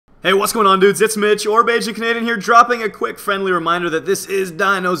Hey, what's going on, dudes? It's Mitch, or Bajan Canadian here, dropping a quick friendly reminder that this is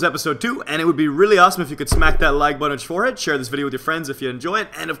Dinos episode 2, and it would be really awesome if you could smack that like button on your forehead, share this video with your friends if you enjoy it,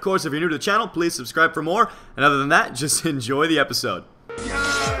 and of course, if you're new to the channel, please subscribe for more, and other than that, just enjoy the episode.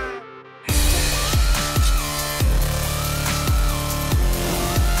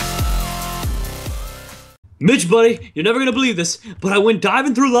 Mitch, buddy, you're never gonna believe this, but I went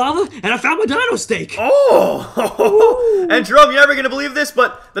diving through lava and I found my dino steak. Oh! And Jerome, you're never gonna believe this,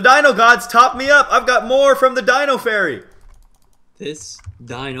 but the dino gods topped me up. I've got more from the Dino Fairy. This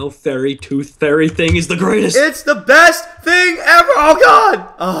dino fairy tooth fairy thing is the greatest. It's the best thing ever. Oh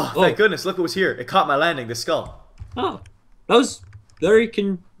God! Oh, thank goodness! Look what was here. It caught my landing. The skull. Oh, that was very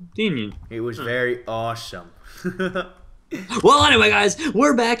convenient. It was very awesome. Well, anyway, guys,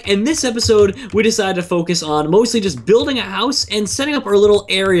 we're back, and this episode, we decided to focus on mostly just building a house and setting up our little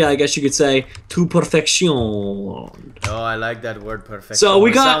area, I guess you could say, to perfection. Oh, I like that word, perfection. So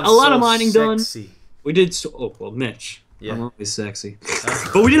we got a lot of mining sexy. done. We did, oh, well, Mitch. Yeah. I'm always sexy.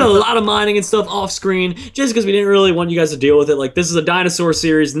 But we did a lot of mining and stuff off screen, just because we didn't really want you guys to deal with it. Like, this is a dinosaur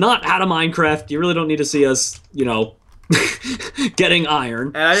series, not how to Minecraft. You really don't need to see us, you know, getting iron.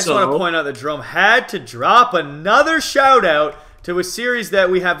 And I just want to point out that Jerome had to drop another shout out to a series that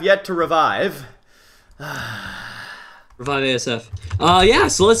we have yet to revive. Revive ASF. Yeah,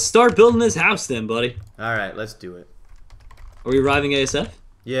 so let's start building this house then, buddy. Alright, let's do it. Are we reviving ASF?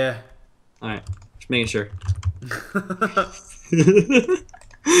 Yeah. Alright, just making sure.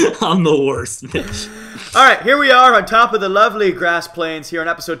 I'm the worst, Mitch. Alright, here we are on top of the lovely grass plains here on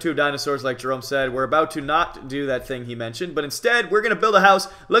episode 2 of Dinosaurs, like Jerome said. We're about to not do that thing he mentioned, but instead we're going to build a house.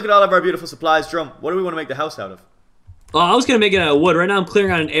 Look at all of our beautiful supplies. Jerome, what do we want to make the house out of? I was going to make it out of wood. Right now I'm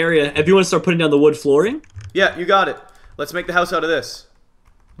clearing out an area. If you want to start putting down the wood flooring? Yeah, you got it. Let's make the house out of this.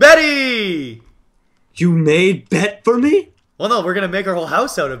 Betty! You made Bet for me? Well, no, we're going to make our whole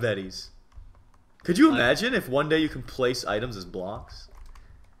house out of Betty's. Could you imagine if one day you can place items as blocks?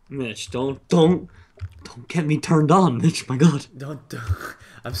 Mitch, don't get me turned on, Mitch, my God. Don't.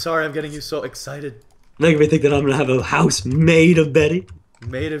 I'm sorry I'm getting you so excited. Making me think that I'm going to have a house made of Betty.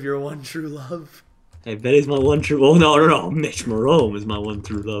 Made of your one true love. Hey, Betty's my one true... Oh, no. Mitch Jerome is my one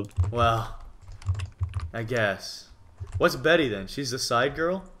true love. Well, I guess. What's Betty then? She's the side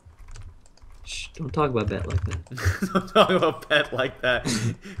girl? Shh, don't talk about Bet like that. Don't talk about Bet like that.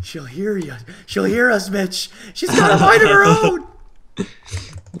 She'll hear you. She'll hear us, Mitch. She's got a mind of her own.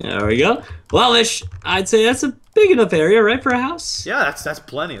 There we go. Well, Mitch, I'd say that's a big enough area, right, for a house? Yeah, that's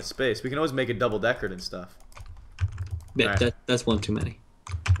plenty of space. We can always make it double-deckered and stuff. Yeah, right. That's one too many.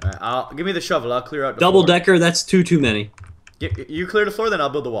 All right, give me the shovel. I'll clear out the double-decker, that's too many. You clear the floor, then I'll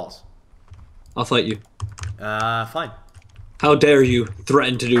build the walls. I'll fight you. Fine. How dare you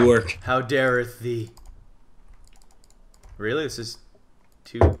threaten to do work? How dareth thee? Really? This is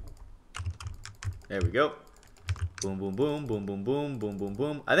 2. There we go. Boom, boom, boom, boom, boom, boom, boom, boom,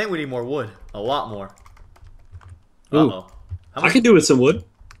 boom. I think we need more wood. A lot more. Uh-oh. I could do with some wood.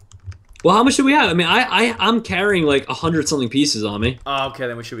 Well, how much do we have? I mean, I'm carrying like 100-something pieces on me. Oh, okay,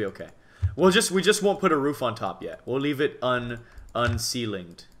 then we should be okay. We just won't put a roof on top yet. We'll leave it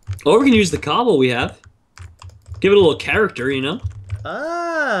unceilinged. Or we can use the cobble we have. Give it a little character, you know?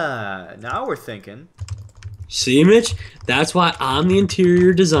 Now we're thinking. See, Mitch? That's why I'm the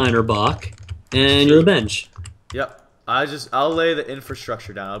interior designer, Bach. And you're the bench. Yep. I'll lay the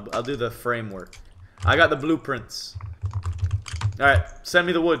infrastructure down. I'll do the framework. I got the blueprints. Alright, send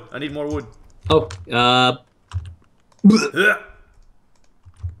me the wood. I need more wood. Oh,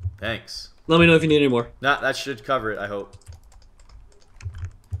 Thanks. Let me know if you need any more. Nah, that should cover it, I hope.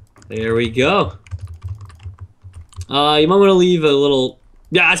 There we go. You might want to leave a little...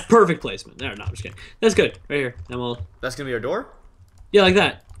 Yeah, that's perfect placement. There, no, I'm just kidding. That's good. Right here. That's gonna be our door? Yeah, like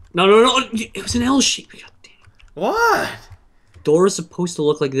that. No. It was an L shape. God damn. What? Door is supposed to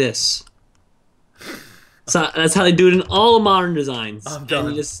look like this. So that's how they do it in all the modern designs. I'm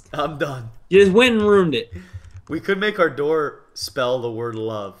done. I'm done. You just went and ruined it. We could make our door spell the word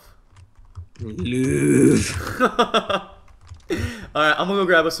love. Love. Alright, I'm gonna go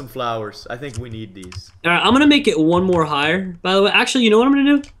grab us some flowers. I think we need these. Alright, I'm gonna make it one more higher. By the way, actually, you know what I'm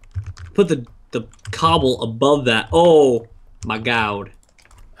gonna do? Put the cobble above that. Oh my God.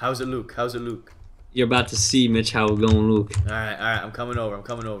 How's it look? How's it look? You're about to see, Mitch, how it's gonna look. Alright, I'm coming over.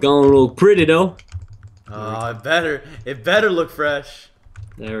 Gonna look pretty though. Oh, it better look fresh.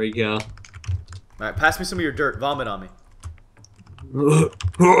 There we go. Alright, pass me some of your dirt. Vomit on me. Let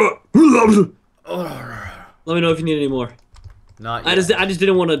me know if you need any more. Not yet. I just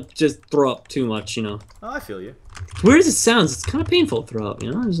didn't want to just throw up too much, you know. Oh, I feel you. Weird as it sounds, it's kind of painful to throw up,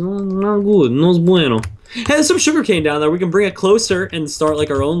 you know? It's not good, no bueno. Hey, there's some sugarcane down there. We can bring it closer and start like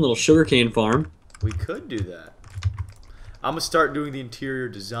our own little sugarcane farm. We could do that. I'm gonna start doing the interior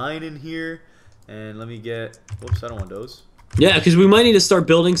design in here, and let me get. Whoops, I don't want those. Yeah, because we might need to start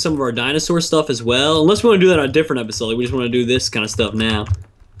building some of our dinosaur stuff as well. Unless we want to do that on a different episode. Like we just want to do this kind of stuff now.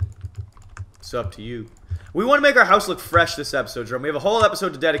 It's up to you. We want to make our house look fresh this episode, Jerome. We have a whole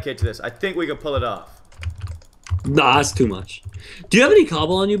episode to dedicate to this. I think we can pull it off. Nah, that's too much. Do you have any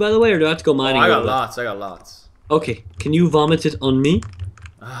cobble on you, by the way, or do I have to go mining? I got lots. I got lots. Okay, can you vomit it on me?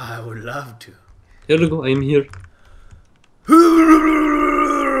 I would love to. Here we go. I'm here.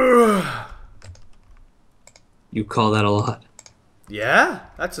 You call that a lot? Yeah,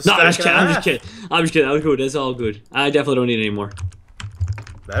 that's a no. I'm just stack and a half. kidding. I'm just kidding. I'm good. That's all good. I definitely don't need any more.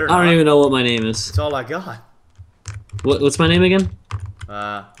 Better I not. don't even know what my name is. That's all I got. What's my name again?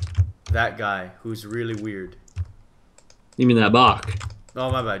 That guy who's really weird. You mean that Bach? Oh,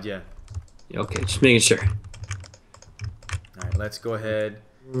 my bad. Yeah. Okay, just making sure. All right, let's go ahead.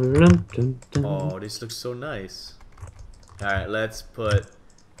 Oh, this looks so nice. All right, let's put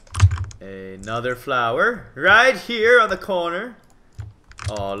another flower right here on the corner.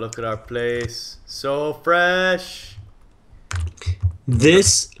 Oh, look at our place. So fresh.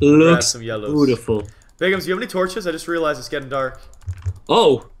 This looks some yellows. beautiful. Bigums, do you have any torches? I just realized it's getting dark.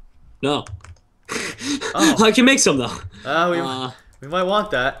 Oh, no. Oh. I can make some, though. We might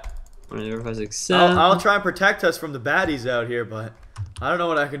want that. 1, 2, 3, 4, 5, 6, 7. I'll try and protect us from the baddies out here, but I don't know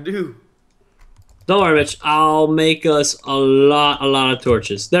what I can do. Don't worry, Mitch. I'll make us a lot of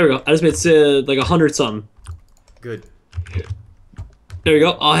torches. There we go. I just made like 100 something. Good. There we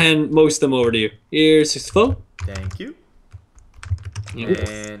go. I'll hand most of them over to you. Here's 64. Thank you. Yeah.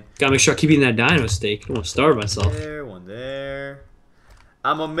 And gotta make sure I keep eating that dino steak. I don't want to starve myself. there, one there.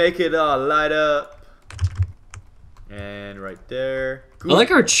 I'm gonna make it light up. And right there. Cool. I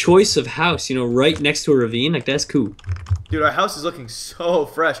like our choice of house, you know, right next to a ravine. Like, that's cool. Dude, our house is looking so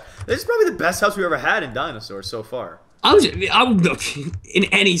fresh. This is probably the best house we've ever had in Dinosaurs so far. I'm in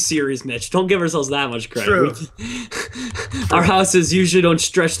any series, Mitch. Don't give ourselves that much credit. True. Our houses usually don't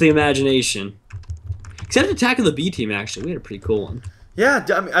stretch the imagination. Except Attack of the B Team, actually. We had a pretty cool one. Yeah,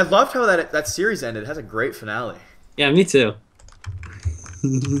 I mean, I loved how that series ended. It has a great finale. Yeah, me too.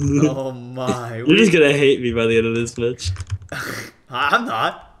 Oh my! You're just gonna hate me by the end of this, Mitch. I'm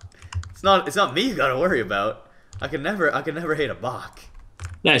not. It's not me you gotta worry about. I can never hate a Bach.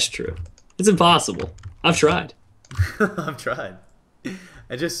 That's true. It's impossible. I've tried. I've tried.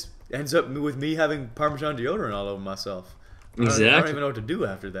 It just ends up with me having Parmesan deodorant all over myself. Exactly. I don't even know what to do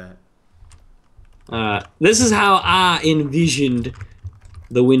after that. This is how I envisioned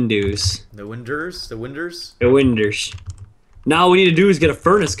the windows. The winders? The winders? The winders. Now all we need to do is get a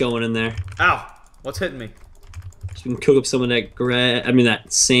furnace going in there. Ow! What's hitting me? So we can cook up some of that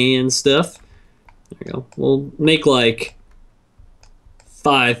that sand stuff. There we go. We'll make like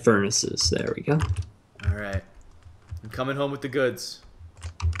 5 furnaces. There we go. Alright. I'm coming home with the goods.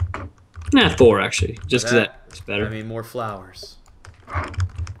 Nah, 4 actually. Just because that's better. I mean, more flowers.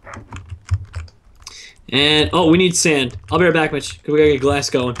 And, oh, we need sand. I'll be right back, Mitch, because we gotta get glass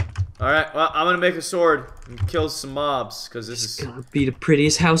going. Alright, well, I'm gonna make a sword and kill some mobs, because this is... gonna be the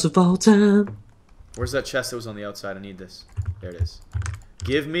prettiest house of all time. Where's that chest that was on the outside? I need this. There it is.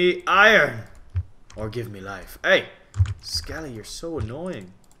 Give me iron! Or give me life. Hey! Scally, you're so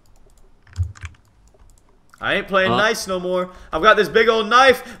annoying. I ain't playing nice no more. I've got this big old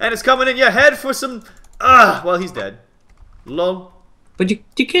knife, and it's coming in your head for some... well, he's dead. Lol. But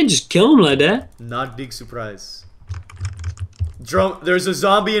you can't just kill him like that. Not big surprise. Jerome, there's a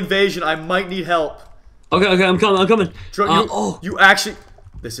zombie invasion. I might need help. Okay, I'm coming. Jerome, you actually...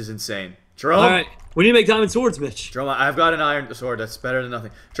 This is insane. Jerome? Alright, we need to make diamond swords, Mitch. Jerome, I've got an iron sword. That's better than nothing.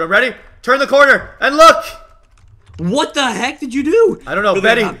 Jerome, ready? Turn the corner and look! What the heck did you do? I don't know.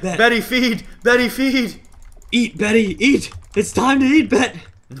 Betty, feed. Betty, feed. Eat, Betty, eat. It's time to eat, Bet.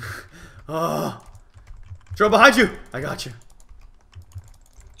 Oh. Jerome, behind you. I got you.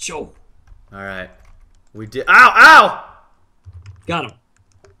 Joe. Alright. We did... Ow! Ow! Got him.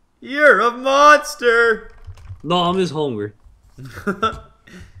 You're a monster! No, I'm just hungry.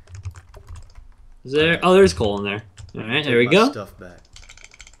 Is there... Oh, there's coal in there. Alright, there we go. Stuff back.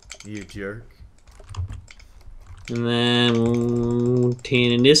 You jerk. And then we'll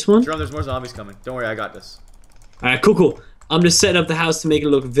tin in this one. Jerome, there's more zombies coming. Don't worry, I got this. Alright, cool. I'm just setting up the house to make it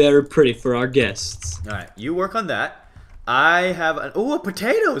look very pretty for our guests. Alright, you work on that. I have an... Ooh, a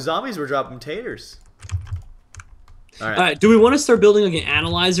potato! Zombies were dropping taters. Alright, do we want to start building like an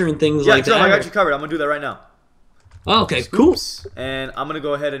analyzer and things like that? Yeah, I got you covered. I'm gonna do that right now. Oh, okay, cool. And I'm gonna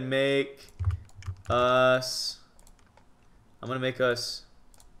go ahead and make us I'm gonna make us,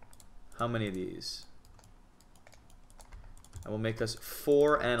 how many of these? I will make us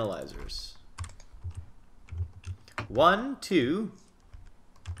 4 analyzers. 1, 2,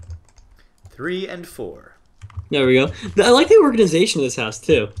 3, and 4. There we go. I like the organization of this house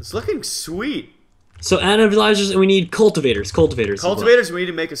too. It's looking sweet. So analyzers, and we need cultivators. Cultivators. Cultivators, we need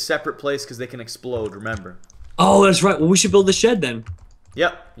to make a separate place because they can explode, remember. Oh, that's right. Well, we should build the shed then.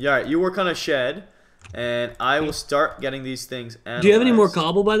 Yep. Yeah, right. You work on a shed, and I will start getting these things analyzed. Do you have any more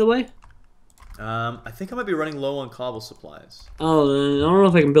cobble, by the way? I think I might be running low on cobble supplies. Oh, I don't know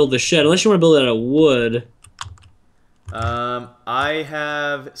if I can build the shed. Unless you want to build it out of wood. I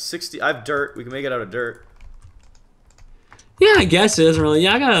have 60. I have dirt. We can make it out of dirt. Yeah, I guess it doesn't really.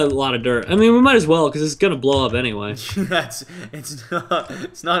 Yeah, I got a lot of dirt. I mean, we might as well because it's gonna blow up anyway. It's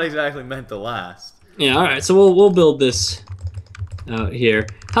not exactly meant to last. Yeah. All right. So we'll build this out here.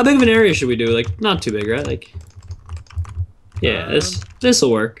 How big of an area should we do? Like, not too big, right? Like, yeah, this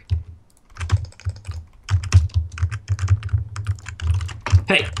will work.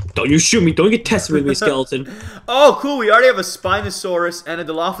 Hey, don't you shoot me. Don't get tested with me, skeleton. Oh, cool. We already have a Spinosaurus and a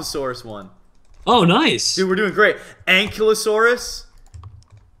Dilophosaurus one. Oh, nice. Dude, we're doing great. Ankylosaurus.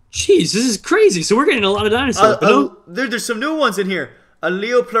 Jeez, this is crazy. So we're getting a lot of dinosaurs. There's some new ones in here. A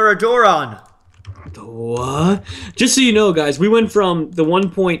Leopleurodon. What? Just so you know, guys, we went from the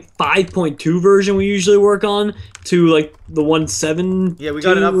 1.5.2 version we usually work on to like the 1.7. Yeah, we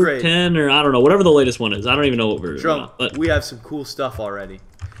got an upgrade. 10 or I don't know, whatever the latest one is. I don't even know what version. Jerome, but we have some cool stuff already.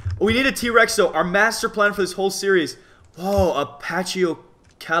 We need a T-Rex though. Our master plan for this whole series. Whoa, a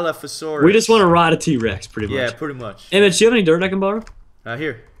Pachyocaliphosaurus. We just want to ride a T-Rex, pretty much. Yeah, pretty much. Hey, Mitch, do you have any dirt I can borrow?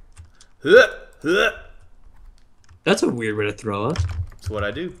 Here. That's a weird way to throw up. That's what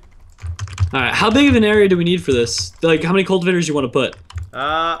I do. Alright, how big of an area do we need for this? Like, how many cultivators do you want to put?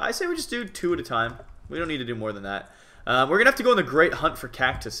 I say we just do 2 at a time. We don't need to do more than that. We're going to have to go on the great hunt for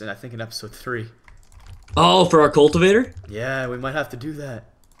cactus, I think in episode 3. Oh, for our cultivator? Yeah, we might have to do that.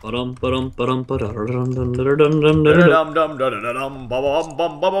 Alright,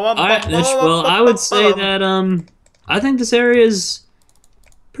 Mitch, well, I would say that, I think this area is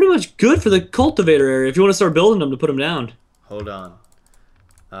pretty much good for the cultivator area if you want to start building them to put them down. Hold on.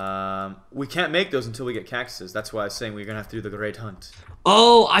 We can't make those until we get cactuses. That's why I was saying we're going to have to do the great hunt.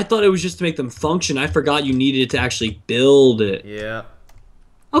 Oh, I thought it was just to make them function. I forgot you needed to actually build it. Yeah.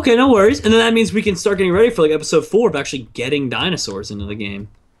 Okay, no worries. And then that means we can start getting ready for like episode 4 of actually getting dinosaurs into the game.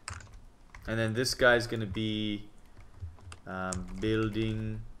 And then this guy's going to be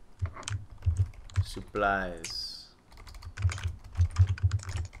building supplies.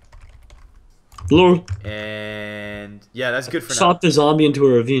 Lord. And yeah, that's good for now. Chop the zombie into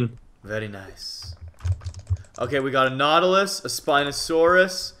a ravine. Very nice. Okay, we got a Nautilus, a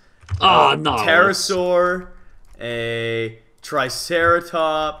Spinosaurus, a Pterosaur, a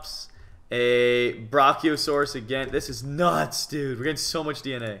Triceratops, a Brachiosaurus again. This is nuts, dude. We're getting so much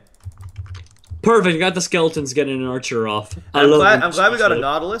DNA. Perfect. I got the skeletons getting an archer off. I'm glad we got a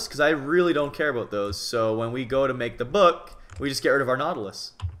Nautilus because I really don't care about those. So when we go to make the book, we just get rid of our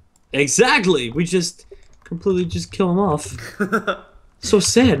Nautilus. Exactly. We just completely just kill them off. So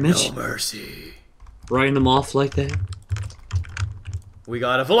sad, Mitch. No mercy. Writing them off like that. We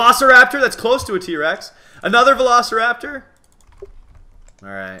got a Velociraptor that's close to a T-Rex. Another Velociraptor. All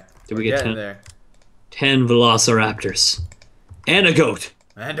right. Did we get 10? There. 10 Velociraptors. And a goat.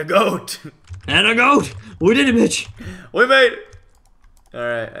 And a goat. And a goat. We did it, Mitch. We made it. All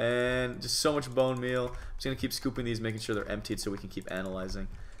right. And just so much bone meal. I'm just going to keep scooping these, making sure they're emptied so we can keep analyzing.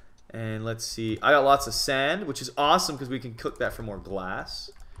 And let's see. I got lots of sand, which is awesome because we can cook that for more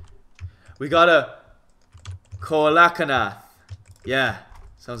glass. We got a Coelacanath. Yeah,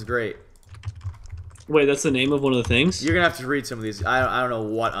 sounds great. Wait, that's the name of one of the things? You're going to have to read some of these. I don't know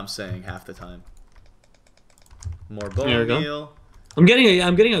what I'm saying half the time. More bone meal. I'm getting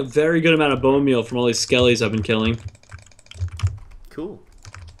a very good amount of bone meal from all these skellies I've been killing. Cool.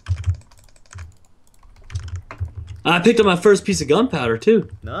 I picked up my first piece of gunpowder, too.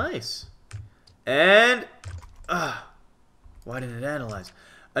 Nice. And... why didn't it analyze?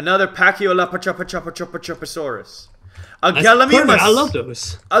 Another Pachyolapachopachopachopachopsaurus. A Gallimimus. I love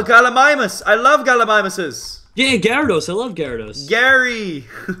those. A Gallimimus. I love Gallimimuses. Yeah, Gyarados. I love Gyarados. Gary.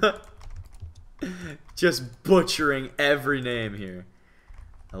 Just butchering every name here.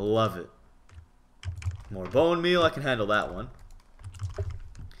 I love it. More bone meal. I can handle that one.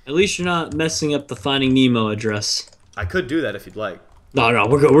 At least you're not messing up the Finding Nemo address. I could do that if you'd like. No,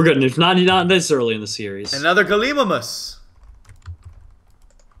 we're good. We're good. It's not this early in the series. Another Gallimimus.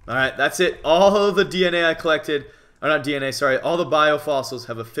 Alright, that's it. All of the DNA I collected, or not DNA, sorry, all the biofossils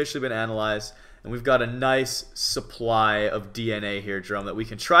have officially been analyzed. And we've got a nice supply of DNA here, Jerome, that we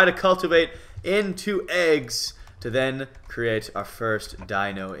can try to cultivate into eggs to then create our first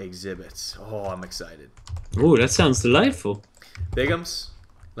dino exhibits. Oh, I'm excited. Ooh, that sounds delightful. Bigums,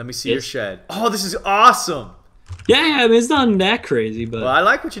 let me see your shed. Oh, this is awesome. Yeah, I mean, it's not that crazy, but... Well, I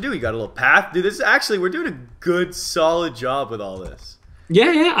like what you do. You got a little path. Dude, this is actually, we're doing a good, solid job with all this.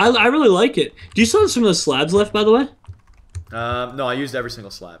 Yeah, I really like it. Do you still have some of those slabs left, by the way? No, I used every single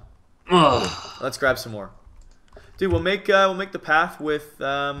slab. Ugh. Let's grab some more. Dude, we'll make the path with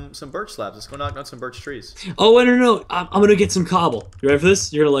some birch slabs. Let's go knock down some birch trees. Oh, wait, no. I'm gonna get some cobble. You ready for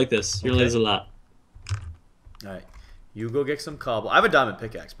this? You're gonna like this. You're gonna like this a lot. Alright. You go get some cobble. I have a diamond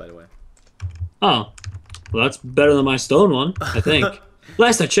pickaxe, by the way. Oh. Well, that's better than my stone one, I think.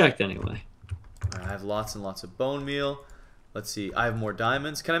 Last I checked, anyway. Alright, I have lots and lots of bone meal. Let's see. I have more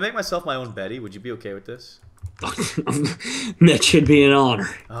diamonds. Can I make myself my own Betty? Would you be okay with this? That should be an honor.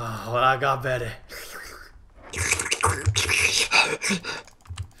 Oh, well, I got Betty.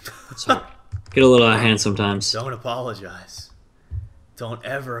 Sorry. Get a little out of hand sometimes. Don't apologize. Don't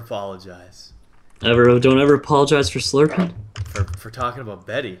ever apologize. Don't ever apologize for slurping? For talking about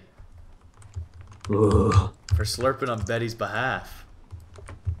Betty. Ooh. For slurping on Betty's behalf.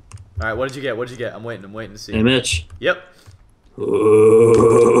 Alright, what did you get? What did you get? I'm waiting to see. Hey, Mitch. Yep. Ooh.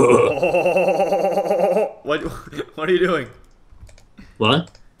 What are you doing?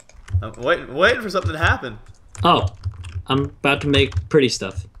 What? I'm waiting for something to happen. Oh. I'm about to make pretty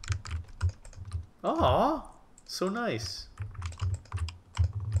stuff. Aw, so nice.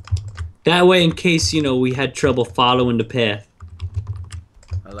 That way, in case, you know, we had trouble following the path.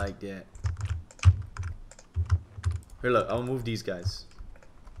 I like that. Here, look, I'll move these guys.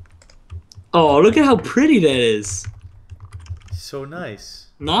 Oh, look at how pretty that is. So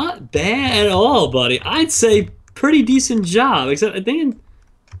nice. Not bad at all, buddy. I'd say pretty decent job, except I think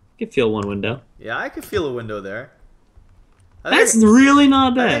I can feel one window. Yeah, I can feel a window there. That's really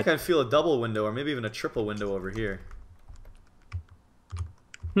not bad. I think I can feel a double window, or maybe even a triple window over here.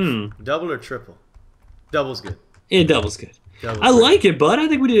 Double or triple? Double's good. Yeah, double's good. Double's I like it, bud. I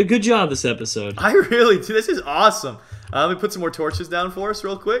think we did a good job this episode. I really do. This is awesome. Let me put some more torches down for us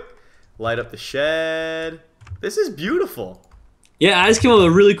real quick. Light up the shed. This is beautiful. Yeah, I just came up with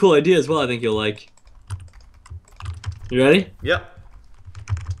a really cool idea as well I think you'll like. You ready? Yep.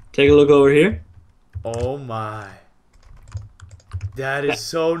 Take a look over here. Oh my. That is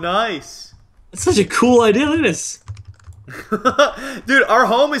so nice. That's such a cool idea. Look at this. Dude, our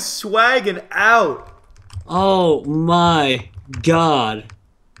home is swagging out. Oh my god.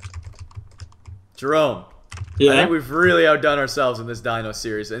 Jerome. Yeah? I think we've really outdone ourselves in this Dino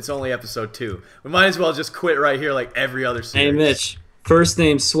series. It's only episode 2. We might as well just quit right here like every other series. Hey, Mitch. First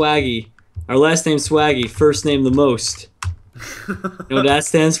name Swaggy. Our last name Swaggy. First name the most. You know what that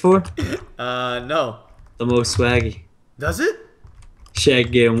stands for? No. The most swaggy. Does it?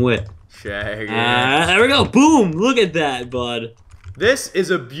 Shag get 'em wet. Shag. There we go. Boom. Look at that, bud. This is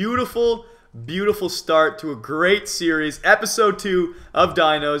a beautiful, beautiful start to a great series. Episode 2 of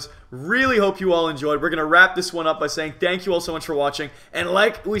Dinos. Really hope you all enjoyed. We're going to wrap this one up by saying thank you all so much for watching. And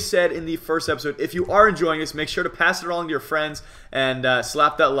like we said in the first episode, if you are enjoying this, make sure to pass it along to your friends and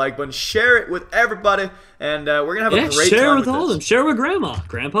slap that like button. Share it with everybody. And we're going to have a great time share with with all of them. Share with Grandma,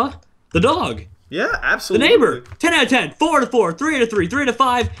 Grandpa, the dog. Yeah, absolutely. The neighbor. 10 out of 10. 4 out of 4. 3 out of 3. 3 out of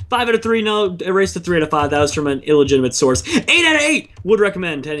 5. 5 out of 3. No, erase the 3 out of 5. That was from an illegitimate source. 8 out of 8. Would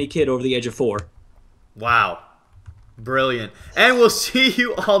recommend to any kid over the age of 4. Wow. Brilliant. And we'll see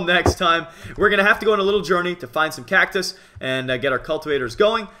you all next time. We're going to have to go on a little journey to find some cactus and get our cultivators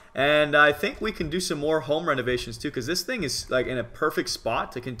going. And I think we can do some more home renovations too, because this thing is like in a perfect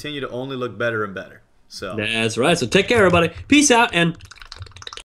spot to continue to only look better and better. So that's right. So take care, everybody. Peace out and